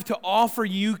have to offer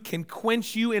you can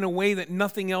quench you in a way that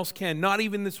nothing else can, not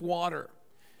even this water.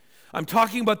 I'm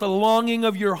talking about the longing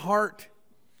of your heart.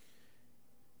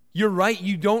 You're right,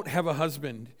 you don't have a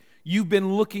husband. You've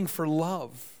been looking for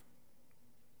love."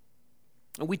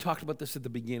 And we talked about this at the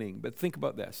beginning, but think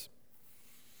about this.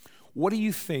 What do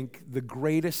you think the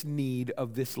greatest need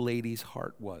of this lady's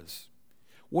heart was?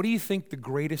 What do you think the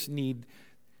greatest need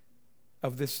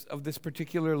of this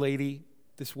particular lady,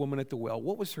 this woman at the well,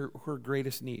 what was her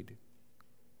greatest need?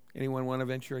 Anyone want to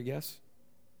venture a guess?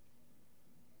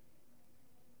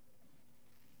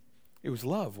 It was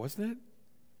love, wasn't it?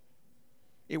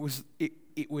 It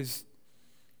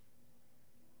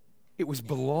was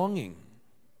belonging.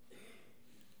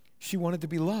 She wanted to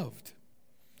be loved.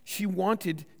 She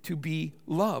wanted to be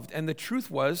loved. And the truth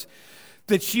was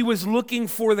that she was looking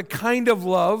for the kind of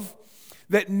love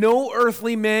that no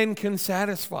earthly man can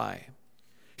satisfy.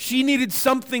 She needed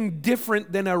something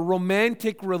different than a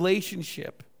romantic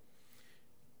relationship.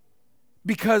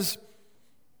 Because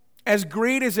as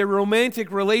great as a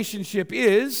romantic relationship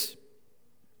is,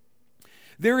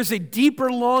 there is a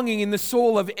deeper longing in the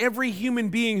soul of every human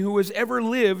being who has ever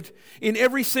lived, in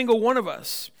every single one of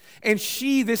us. And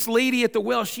she, this lady at the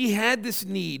well, she had this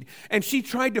need, and she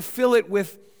tried to fill it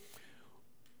with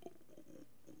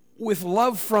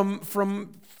love from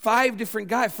 5 different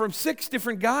guys, from 6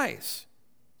 different guys,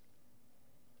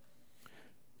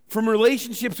 from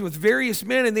relationships with various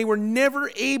men, and they were never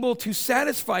able to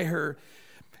satisfy her.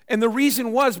 And the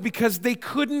reason was because they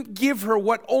couldn't give her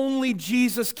what only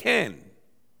Jesus can.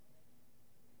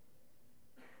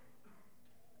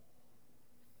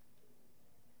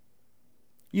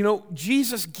 You know,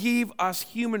 Jesus gave us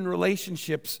human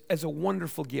relationships as a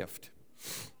wonderful gift.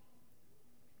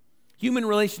 Human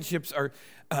relationships are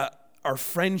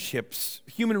friendships.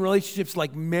 Human relationships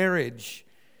like marriage.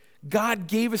 God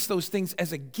gave us those things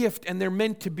as a gift, and they're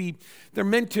meant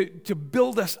to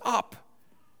build us up.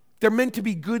 They're meant to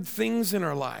be good things in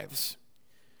our lives.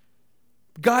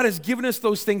 God has given us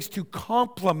those things to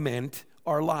complement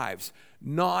our lives,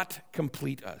 not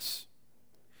complete us.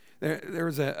 There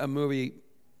was a movie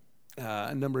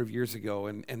a number of years ago,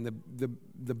 and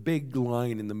the big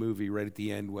line in the movie right at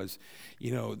the end was,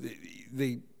 you know,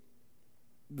 the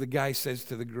guy says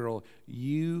to the girl,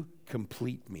 "You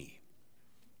complete me."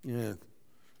 Yeah,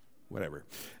 whatever.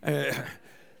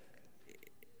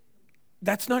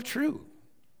 That's not true.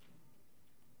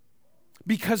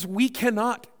 Because we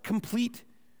cannot complete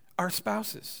our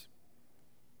spouses.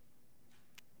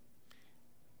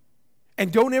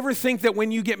 And don't ever think that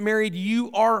when you get married,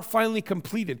 you are finally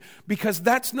completed, because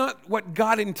that's not what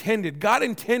God intended. God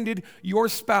intended your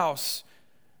spouse,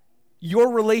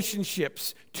 your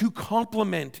relationships, to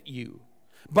complement you,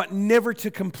 but never to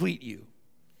complete you.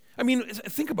 I mean,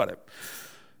 think about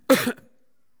it.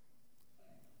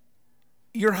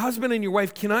 Your husband and your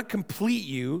wife cannot complete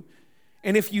you,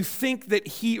 and if you think that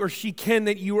he or she can,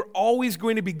 that you are always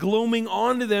going to be gloaming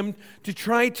onto them to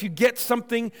try to get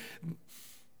something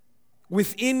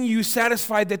within you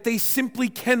satisfied that they simply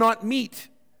cannot meet.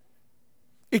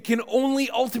 It can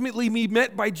only ultimately be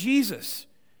met by Jesus.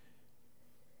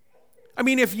 I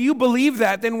mean, if you believe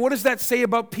that, then what does that say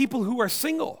about people who are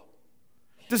single?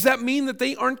 Does that mean that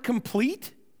they aren't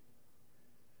complete?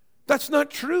 That's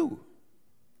not true.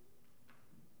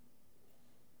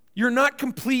 You're not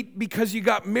complete because you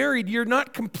got married. You're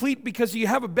not complete because you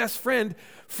have a best friend.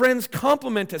 Friends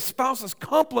complement us. Spouses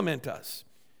complement us.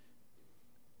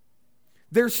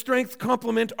 Their strengths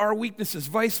complement our weaknesses,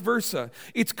 vice versa.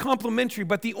 It's complementary,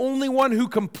 but the only one who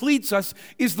completes us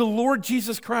is the Lord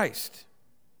Jesus Christ.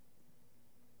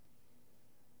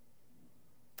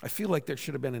 I feel like there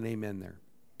should have been an amen there,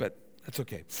 but that's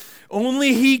okay.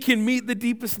 Only He can meet the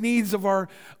deepest needs of our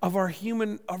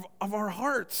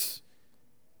hearts.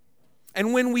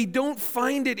 And when we don't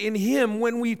find it in Him,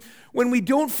 when we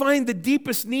don't find the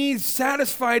deepest needs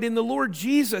satisfied in the Lord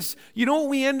Jesus, you know what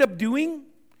we end up doing?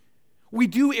 We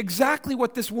do exactly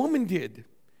what this woman did.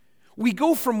 We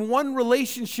go from one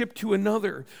relationship to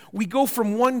another. We go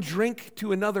from one drink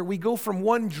to another. We go from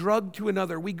one drug to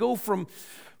another. We go from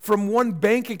one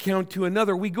bank account to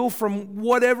another. We go from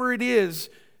whatever it is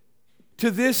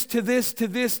to this, to this, to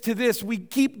this, to this. We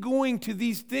keep going to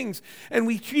these things, and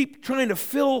we keep trying to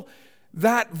fill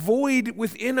that void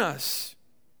within us.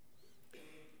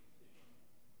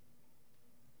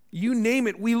 You name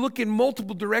it, we look in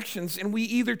multiple directions, and we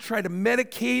either try to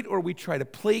medicate or we try to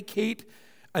placate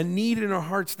a need in our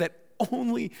hearts that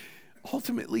only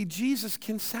ultimately Jesus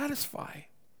can satisfy.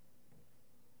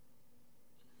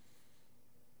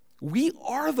 We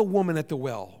are the woman at the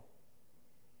well.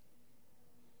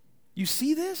 You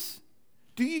see this?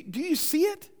 Do you see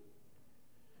it?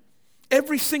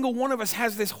 Every single one of us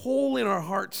has this hole in our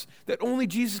hearts that only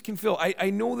Jesus can fill. I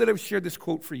know that I've shared this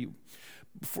quote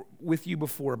with you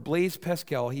before. Blaise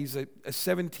Pascal, he's a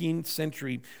 17th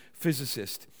century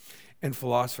physicist and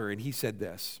philosopher, and he said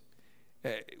this: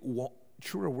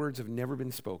 truer words have never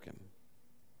been spoken.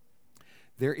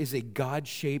 There is a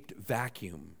God-shaped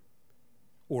vacuum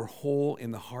or hole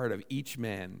in the heart of each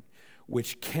man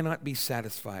which cannot be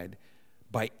satisfied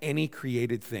by any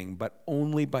created thing, but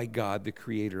only by God the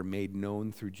Creator made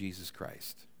known through Jesus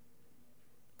Christ.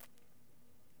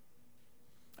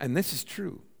 And this is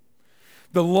true.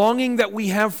 The longing that we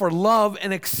have for love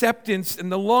and acceptance, and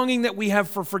the longing that we have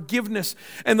for forgiveness,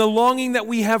 and the longing that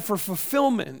we have for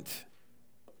fulfillment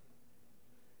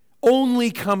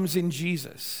only comes in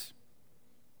Jesus.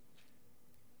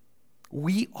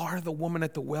 We are the woman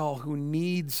at the well who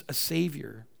needs a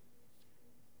Savior.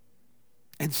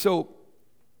 And so,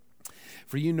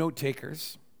 for you note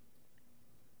takers,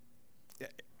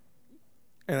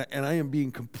 and I am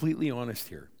being completely honest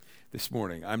here this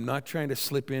morning. I'm not trying to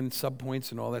slip in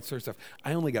subpoints and all that sort of stuff.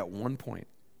 I only got 1 point.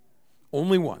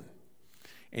 Only one.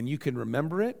 And you can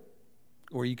remember it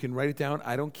or you can write it down.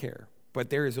 I don't care. But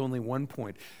there is only 1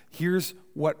 point. Here's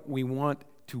what we want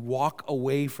to walk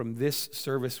away from this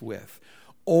service with.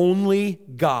 Only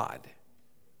God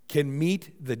can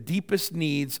meet the deepest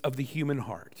needs of the human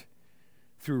heart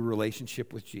through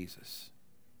relationship with Jesus.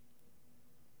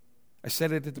 I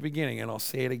said it at the beginning, and I'll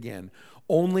say it again.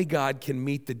 Only God can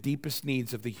meet the deepest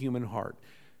needs of the human heart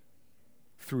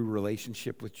through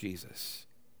relationship with Jesus.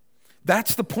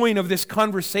 That's the point of this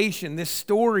conversation, this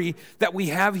story that we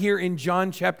have here in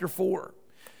John chapter 4.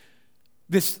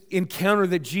 This encounter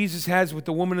that Jesus has with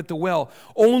the woman at the well.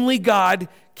 Only God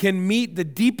can meet the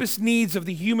deepest needs of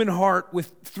the human heart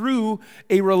through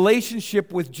a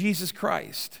relationship with Jesus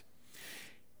Christ.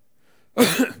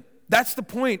 That's the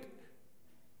point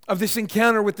of this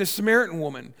encounter with the Samaritan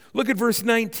woman. Look at verse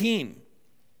 19.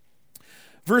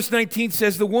 Verse 19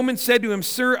 says, the woman said to him,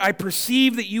 "Sir, I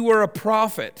perceive that you are a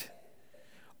prophet.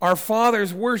 Our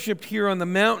fathers worshipped here on the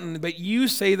mountain, but you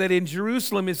say that in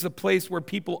Jerusalem is the place where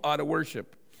people ought to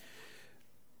worship."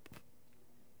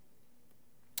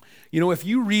 You know, if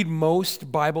you read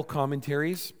most Bible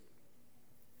commentaries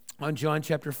on John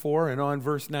chapter 4 and on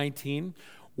verse 19,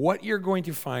 what you're going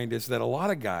to find is that a lot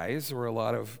of guys or a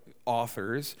lot of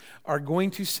authors are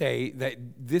going to say that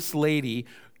this lady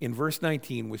in verse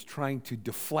 19 was trying to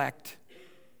deflect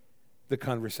the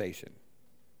conversation,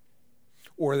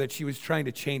 or that she was trying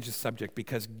to change the subject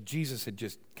because Jesus had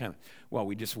just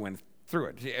we just went through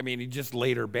it. I mean, he just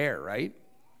laid her bare, right?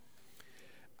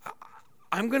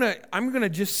 I'm gonna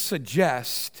just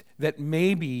suggest that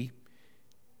maybe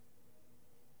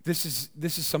this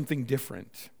is something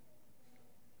different.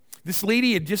 This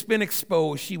lady had just been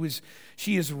exposed.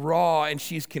 She is raw and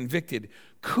she's convicted.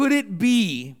 Could it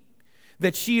be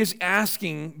that she is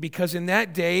asking because in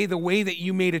that day, the way that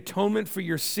you made atonement for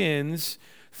your sins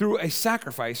through a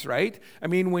sacrifice, right? I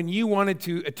mean, when you wanted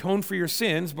to atone for your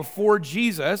sins before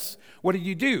Jesus, what did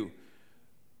you do?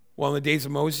 Well, in the days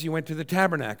of Moses, you went to the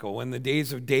tabernacle. In the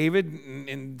days of David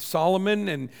and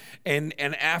Solomon and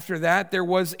after that, there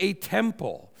was a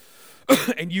temple.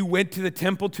 And you went to the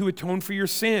temple to atone for your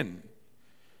sin.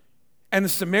 And the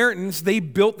Samaritans, they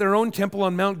built their own temple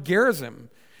on Mount Gerizim.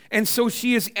 And so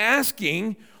she is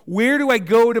asking, where do I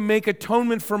go to make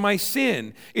atonement for my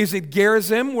sin? Is it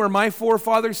Gerizim, where my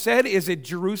forefathers said? Is it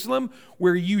Jerusalem,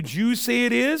 where you Jews say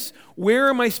it is? Where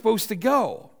am I supposed to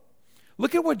go?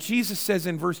 Look at what Jesus says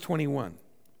in verse 21.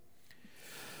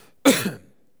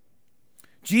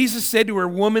 Jesus said to her,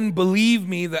 "Woman, believe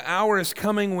me, the hour is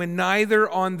coming when neither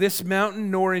on this mountain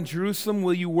nor in Jerusalem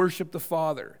will you worship the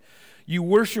Father. You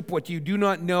worship what you do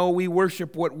not know. We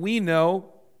worship what we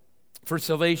know, for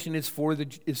salvation is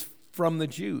from the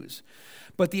Jews.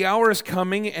 But the hour is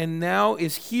coming, and now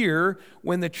is here,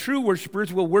 when the true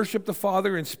worshipers will worship the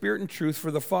Father in spirit and truth, for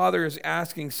the Father is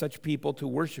asking such people to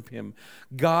worship him.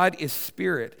 God is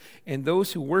spirit, and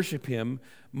those who worship him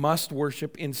must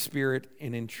worship in spirit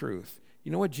and in truth."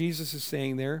 You know what Jesus is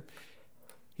saying there?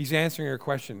 He's answering her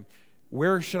question.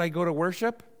 Where should I go to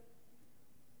worship?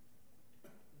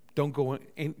 Don't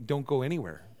go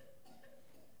anywhere.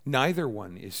 Neither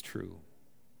one is true.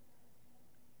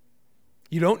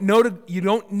 You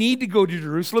don't need to go to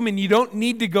Jerusalem, and you don't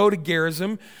need to go to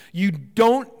Gerizim. You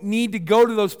don't need to go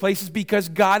to those places because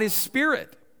God is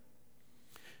spirit.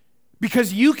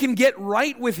 Because you can get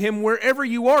right with him wherever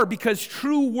you are, because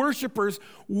true worshipers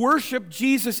worship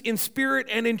Jesus in spirit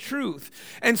and in truth.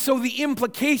 And so the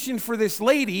implication for this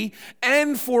lady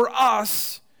and for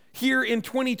us here in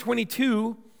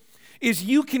 2022 is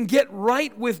you can get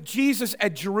right with Jesus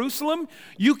at Jerusalem.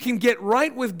 You can get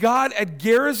right with God at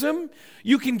Gerizim.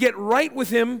 You can get right with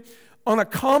him on a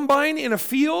combine in a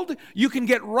field. You can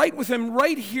get right with him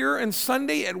right here on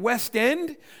Sunday at West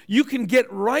End. You can get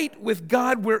right with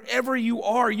God wherever you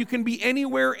are. You can be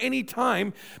anywhere,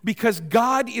 anytime, because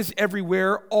God is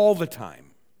everywhere all the time.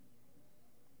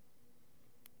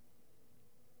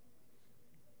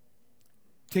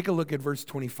 Take a look at verse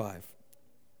 25.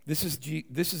 This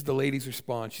is the lady's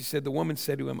response. She said, the woman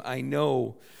said to him, "I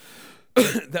know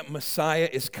that Messiah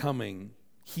is coming,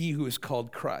 he who is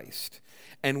called Christ.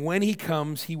 And when he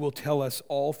comes, he will tell us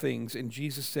all things." And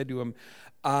Jesus said to him,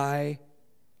 "I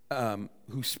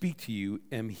who speak to you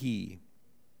am he."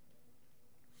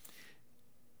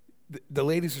 The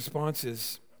lady's response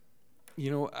is,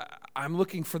 I'm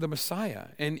looking for the Messiah.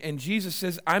 And Jesus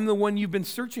says, I'm the one you've been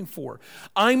searching for.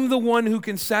 I'm the one who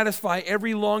can satisfy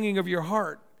every longing of your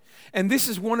heart. And this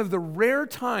is one of the rare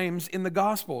times in the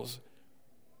Gospels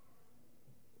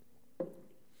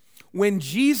when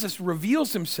Jesus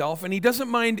reveals himself, and he doesn't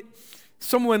mind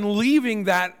someone leaving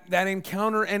that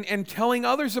encounter and telling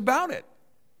others about it.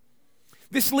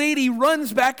 This lady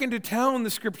runs back into town, the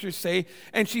scriptures say,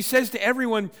 and she says to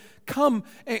everyone, "Come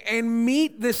and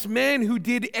meet this man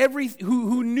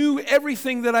who knew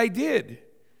everything that I did."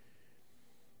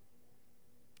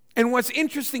 And what's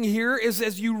interesting here is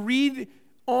as you read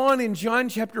on in John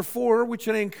chapter 4, which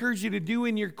I encourage you to do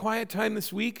in your quiet time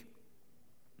this week,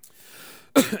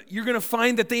 you're going to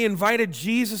find that they invited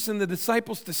Jesus and the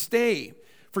disciples to stay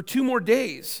for 2 more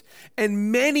days.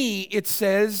 And many, it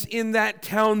says, in that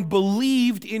town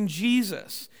believed in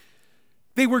Jesus.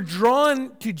 They were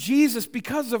drawn to Jesus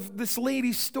because of this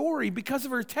lady's story, because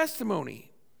of her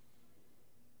testimony.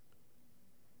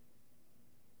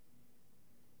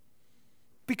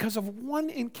 Because of one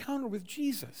encounter with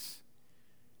Jesus.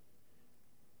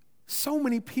 So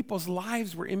many people's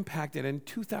lives were impacted, and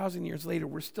 2,000 years later,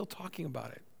 we're still talking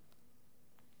about it.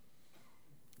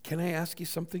 Can I ask you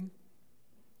something?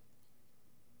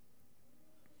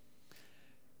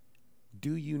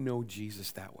 Do you know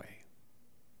Jesus that way?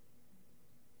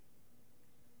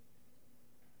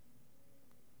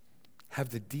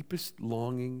 Have the deepest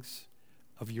longings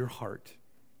of your heart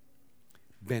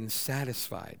been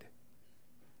satisfied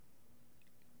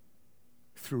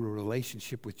through a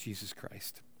relationship with Jesus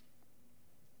Christ?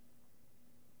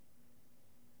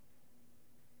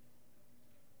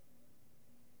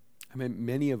 I mean,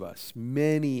 many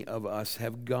of us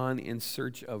have gone in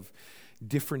search of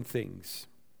different things.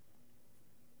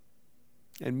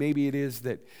 And maybe it is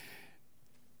that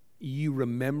you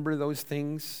remember those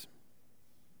things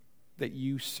that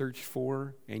you searched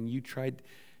for and you tried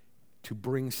to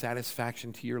bring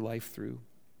satisfaction to your life through.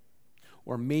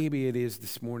 Or maybe it is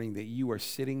this morning that you are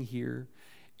sitting here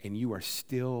and you are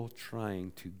still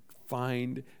trying to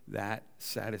find that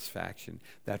satisfaction,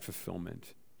 that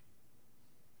fulfillment.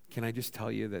 Can I just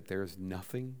tell you that there is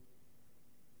nothing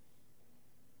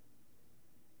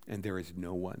and there is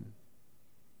no one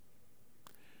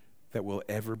that will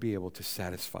ever be able to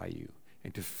satisfy you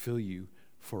and to fill you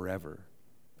forever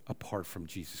apart from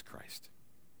Jesus Christ.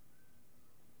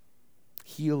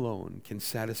 He alone can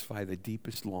satisfy the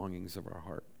deepest longings of our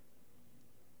heart.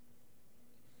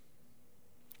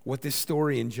 What this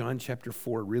story in John chapter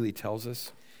 4 really tells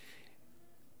us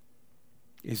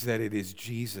is that it is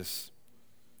Jesus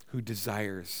who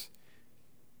desires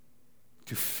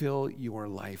to fill your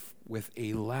life with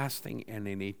a lasting and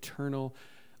an eternal,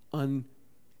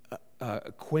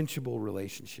 unquenchable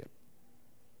relationship.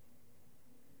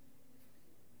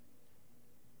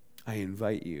 I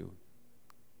invite you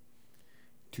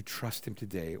to trust him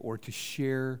today or to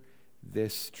share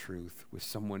this truth with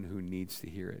someone who needs to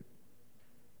hear it.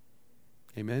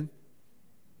 Amen?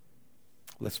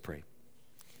 Let's pray.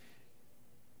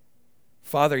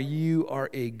 Father, you are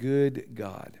a good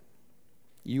God.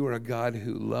 You are a God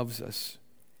who loves us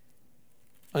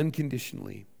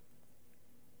unconditionally.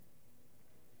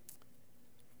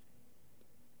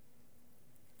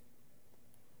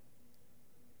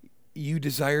 You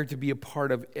desire to be a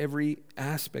part of every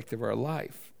aspect of our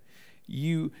life.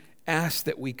 You ask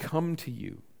that we come to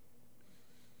you.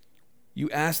 You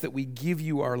ask that we give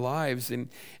you our lives, and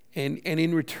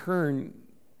in return,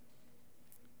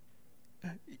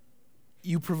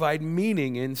 you provide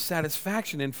meaning and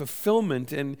satisfaction and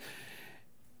fulfillment and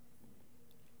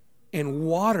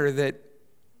water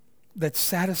that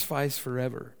satisfies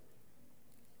forever.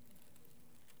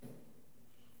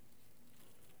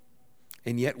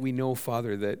 And yet we know,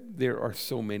 Father, that there are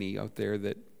so many out there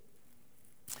that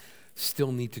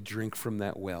still need to drink from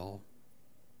that well.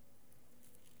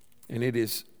 And it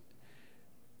is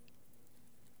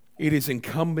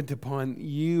incumbent upon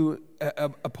you,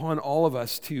 upon all of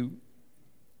us to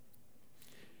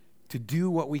do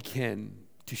what we can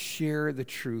to share the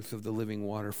truth of the living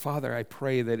water. Father, I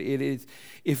pray that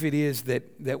if it is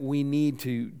that we need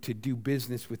to do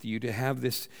business with you, to have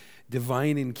this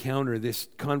divine encounter, this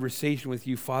conversation with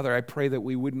you, Father, I pray that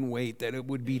we wouldn't wait, that it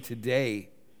would be today.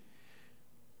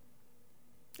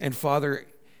 And Father,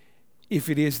 if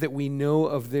it is that we know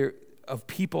of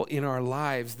people in our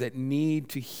lives that need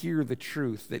to hear the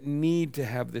truth, that need to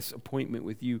have this appointment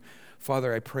with you,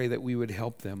 Father, I pray that we would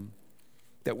help them,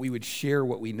 that we would share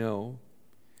what we know,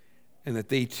 and that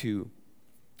they too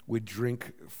would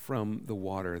drink from the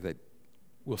water that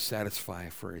will satisfy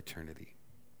for eternity.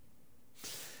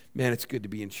 Man, it's good to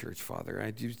be in church, Father.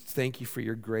 I do thank you for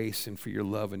your grace and for your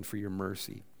love and for your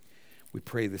mercy. We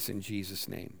pray this in Jesus'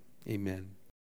 name. Amen.